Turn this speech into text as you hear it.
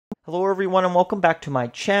Hello everyone and welcome back to my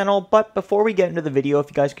channel, but before we get into the video, if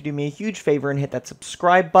you guys could do me a huge favor and hit that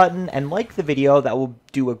subscribe button and like the video, that will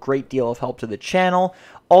do a great deal of help to the channel.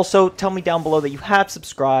 Also, tell me down below that you have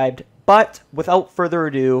subscribed, but without further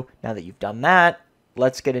ado, now that you've done that,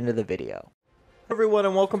 let's get into the video. Hello everyone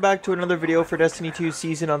and welcome back to another video for Destiny 2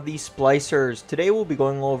 Season of the Splicers. Today we'll be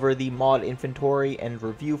going over the mod inventory and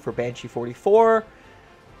review for Banshee 44.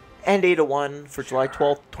 And 801 for July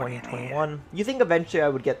 12th, 2021. You think eventually I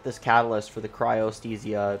would get this catalyst for the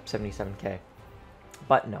Cryosthesia 77k.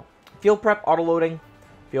 But no. Field Prep Autoloading,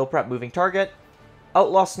 Field Prep Moving Target,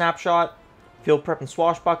 Outlaw Snapshot, Field Prep and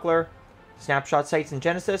Swashbuckler, Snapshot Sights and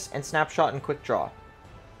Genesis, and Snapshot and Quick Draw.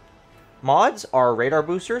 Mods are Radar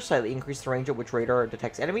Booster, slightly increase the range at which radar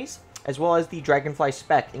detects enemies, as well as the Dragonfly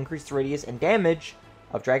Spec, increase the radius and damage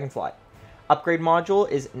of Dragonfly. Upgrade module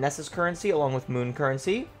is Nessus Currency along with Moon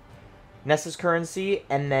Currency, Nessus Currency,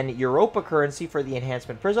 and then Europa Currency for the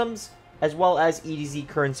Enhancement Prisms, as well as EDZ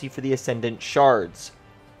Currency for the Ascendant Shards.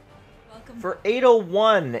 Welcome. For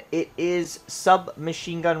 801, it is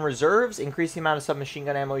Submachine Gun Reserves, increase the amount of submachine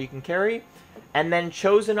gun ammo you can carry, and then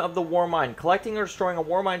Chosen of the Warmind. Collecting or destroying a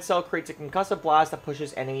Warmind cell creates a concussive blast that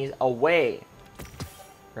pushes enemies away.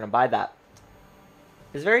 We're gonna buy that.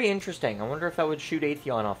 It's very interesting. I wonder if that would shoot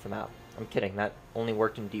Atheon off the map. I'm kidding, that only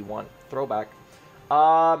worked in D1. Throwback.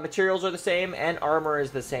 Materials are the same, and armor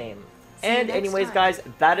is the same. And anyways, guys,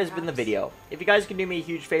 that has been the video. If you guys can do me a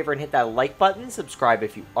huge favor and hit that like button, subscribe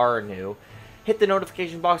if you are new. Hit the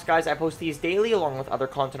notification box, guys. I post these daily along with other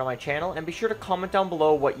content on my channel. And be sure to comment down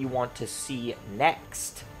below what you want to see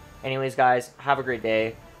next. Anyways, guys, have a great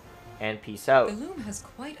day, and peace out. The Loom has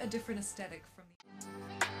quite a different aesthetic from